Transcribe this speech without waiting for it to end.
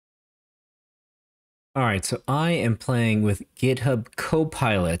All right, so I am playing with GitHub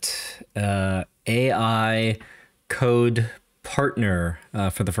Copilot, AI code partner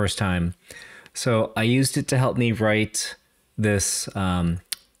for the first time. So I used it to help me write this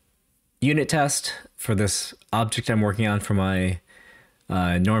unit test for this object I'm working on for my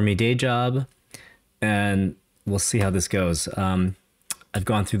normie day job, and we'll see how this goes. I've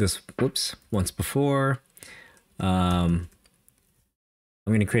gone through this, once before. I'm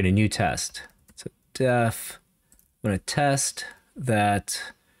going to create a new test. So def, I'm going to test that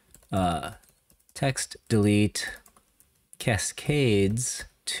text delete cascades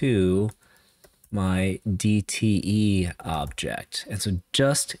to my DTE object. And so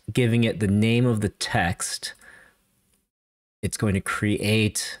just giving it the name of the text, it's going to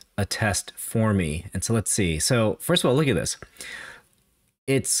create a test for me. And so let's see. So first of all, look at this.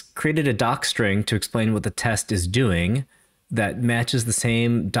 It's created a docstring to explain what the test is doing that matches the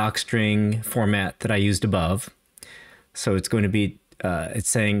same docstring format that I used above. So it's going to be, it's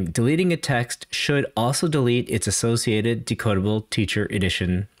saying deleting a text should also delete its associated decodable teacher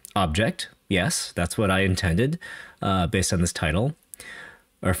edition object. Yes, that's what I intended based on this title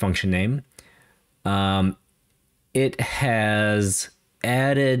or function name. It has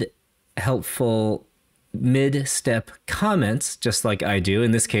added helpful mid-step comments, just like I do.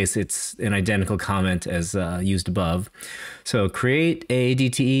 In this case, it's an identical comment as used above. So create a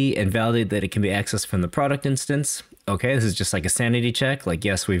DTE and validate that it can be accessed from the product instance. Okay, this is just like a sanity check. Like,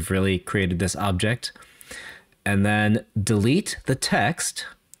 yes, we've really created this object. And then delete the text.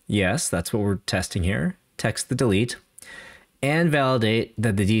 Yes, that's what we're testing here. Text the delete. And validate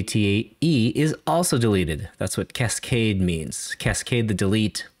that the DTE is also deleted. That's what cascade means. Cascade the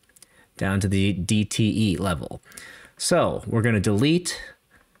delete down to the DTE level. So we're going to delete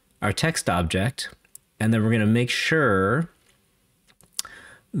our text object, and then we're going to make sure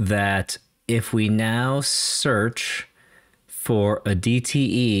that if we now search for a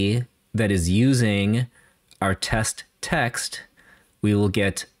DTE that is using our test text, we will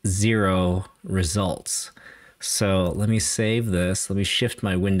get 0 results. So let me save this. Let me shift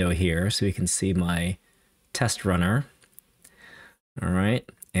my window here so we can see my test runner. All right.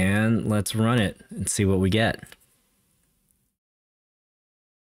 And let's run it and see what we get.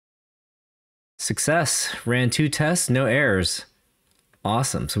 Success. Ran 2 tests, no errors.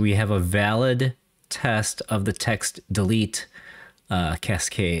 Awesome. So we have a valid test of the text delete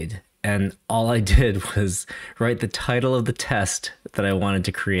cascade. And all I did was write the title of the test that I wanted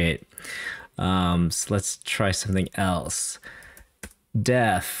to create. So let's try something else.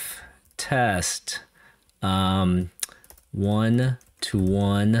 Def test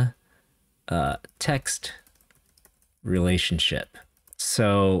one-to-one text relationship.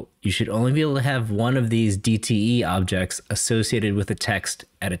 So you should only be able to have one of these DTE objects associated with a text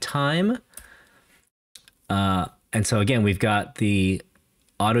at a time. And so again, we've got the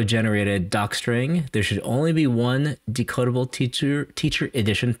auto-generated docstring. There should only be one decodable teacher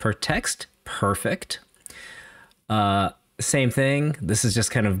edition per text. Perfect. Same thing. This is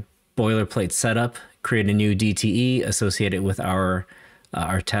just kind of boilerplate setup. Create a new DTE associated with our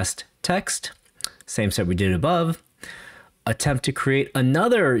test text. Same step we did above. Attempt to create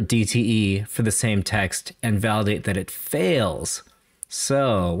another DTE for the same text and validate that it fails.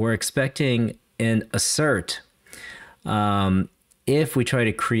 So we're expecting an assert. If we try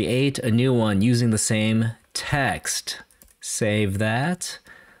to create a new one using the same text, save that.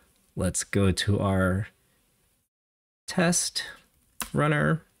 Let's go to our test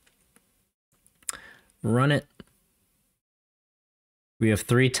runner. Run it. We have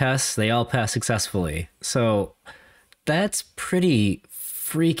 3 tests. They all pass successfully. So that's pretty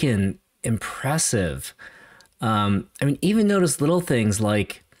freaking impressive. I mean, even notice little things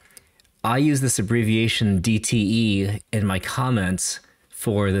like I use this abbreviation DTE in my comments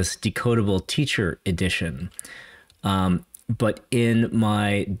for this decodable teacher edition. But in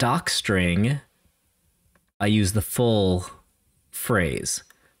my docstring, I use the full phrase.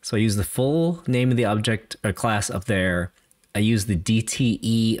 So I use the full name of the object or class up there. I use the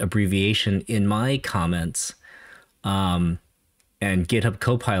DTE abbreviation in my comments. And GitHub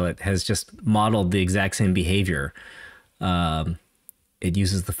Copilot has just modeled the exact same behavior. It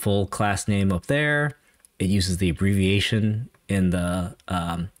uses the full class name up there. It uses the abbreviation in the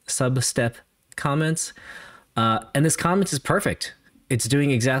sub-step comments. And this comment is perfect. It's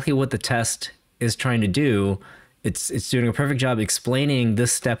doing exactly what the test is trying to do. It's doing a perfect job explaining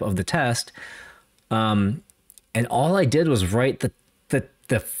this step of the test. And all I did was write the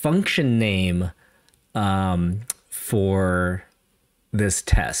function name for this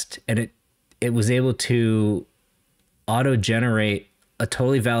test. And it was able to auto-generate a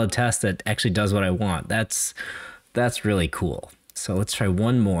totally valid test that actually does what I want. That's really cool. So let's try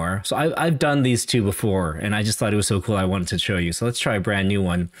one more. So I've done these two before, and I just thought it was so cool I wanted to show you. So let's try a brand new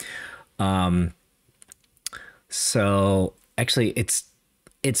one. So actually,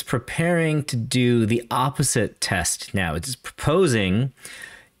 it's preparing to do the opposite test now. It's proposing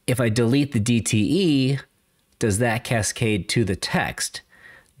if I delete the DTE, does that cascade to the text?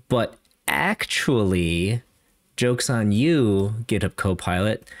 But actually, joke's on you, GitHub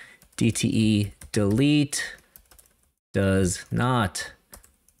Copilot, DTE delete does not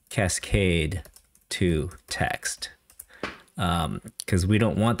cascade to text, because we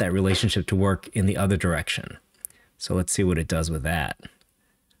don't want that relationship to work in the other direction. So let's see what it does with that.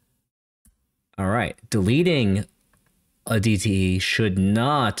 All right, deleting a DTE should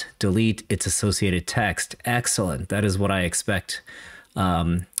not delete its associated text. Excellent. That is what I expect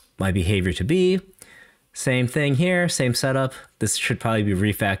my behavior to be. Same thing here, same setup. This should probably be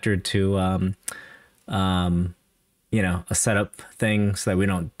refactored to you know, a setup thing so that we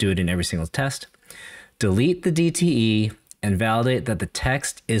don't do it in every single test. Delete the DTE and validate that the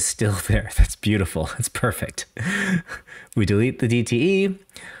text is still there. That's beautiful. That's perfect. We delete the DTE.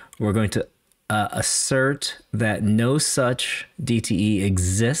 We're going to assert that no such DTE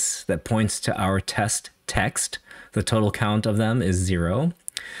exists that points to our test text. The total count of them is 0.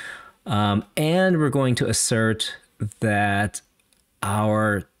 And we're going to assert that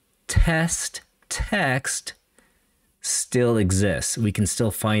our test text still exists. We can still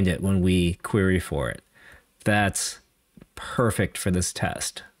find it when we query for it. That's perfect for this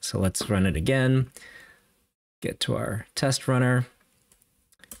test. So let's run it again. Get to our test runner.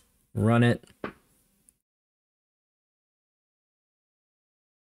 Run it.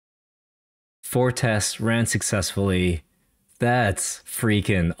 Four tests ran successfully. That's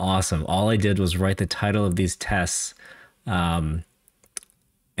freaking awesome. All I did was write the title of these tests,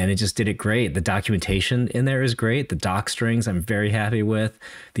 and it just did it great. The documentation in there is great. The doc strings I'm very happy with.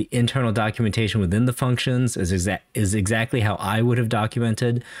 The internal documentation within the functions is exactly how I would have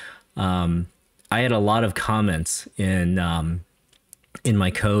documented. I had a lot of comments in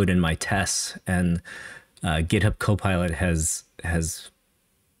my code and my tests, and GitHub Copilot has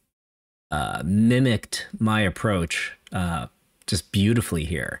mimicked my approach just beautifully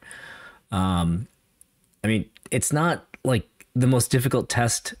here. I mean, it's not like the most difficult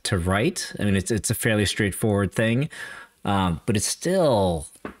test to write. I mean, it's a fairly straightforward thing, but it's still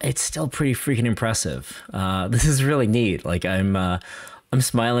pretty freaking impressive. This is really neat. Like I'm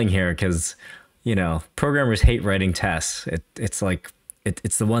smiling here because, you know, programmers hate writing tests. It's like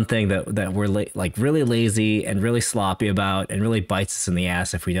it's the one thing that we're like really lazy and really sloppy about, and really bites us in the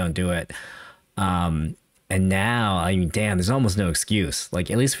ass if we don't do it. And now, I mean, damn, there's almost no excuse. Like,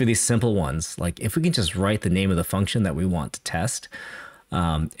 at least for these simple ones, like if we can just write the name of the function that we want to test,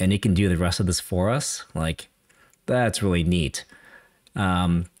 and it can do the rest of this for us, like that's really neat.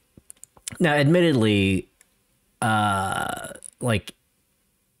 Now, admittedly, like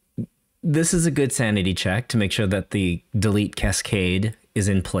this is a good sanity check to make sure that the delete cascade is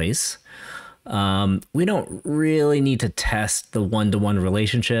in place. We don't really need to test the one-to-one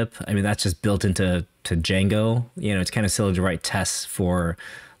relationship. I mean, that's just built into Django. You know, it's kind of silly to write tests for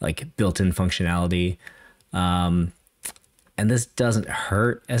like built-in functionality. And this doesn't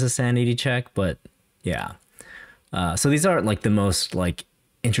hurt as a sanity check, but yeah. So these aren't like the most like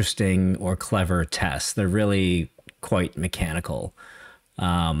interesting or clever tests. They're really quite mechanical.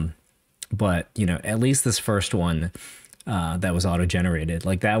 But you know, at least this first one that was auto-generated,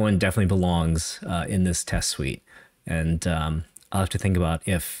 like that one definitely belongs in this test suite. And I'll have to think about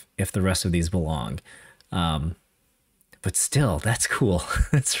if the rest of these belong. But still, that's cool.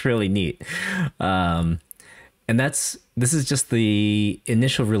 That's really neat. And this is just the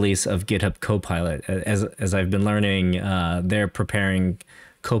initial release of GitHub Copilot. As I've been learning, they're preparing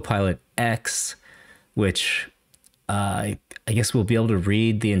Copilot X, which I guess we'll be able to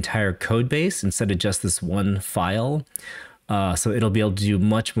read the entire code base instead of just this one file. So it'll be able to do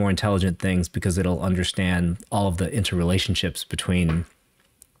much more intelligent things because it'll understand all of the interrelationships between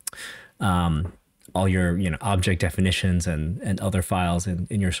all your object definitions and other files in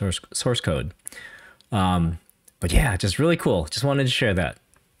your source code. But yeah, just really cool. Just wanted to share that.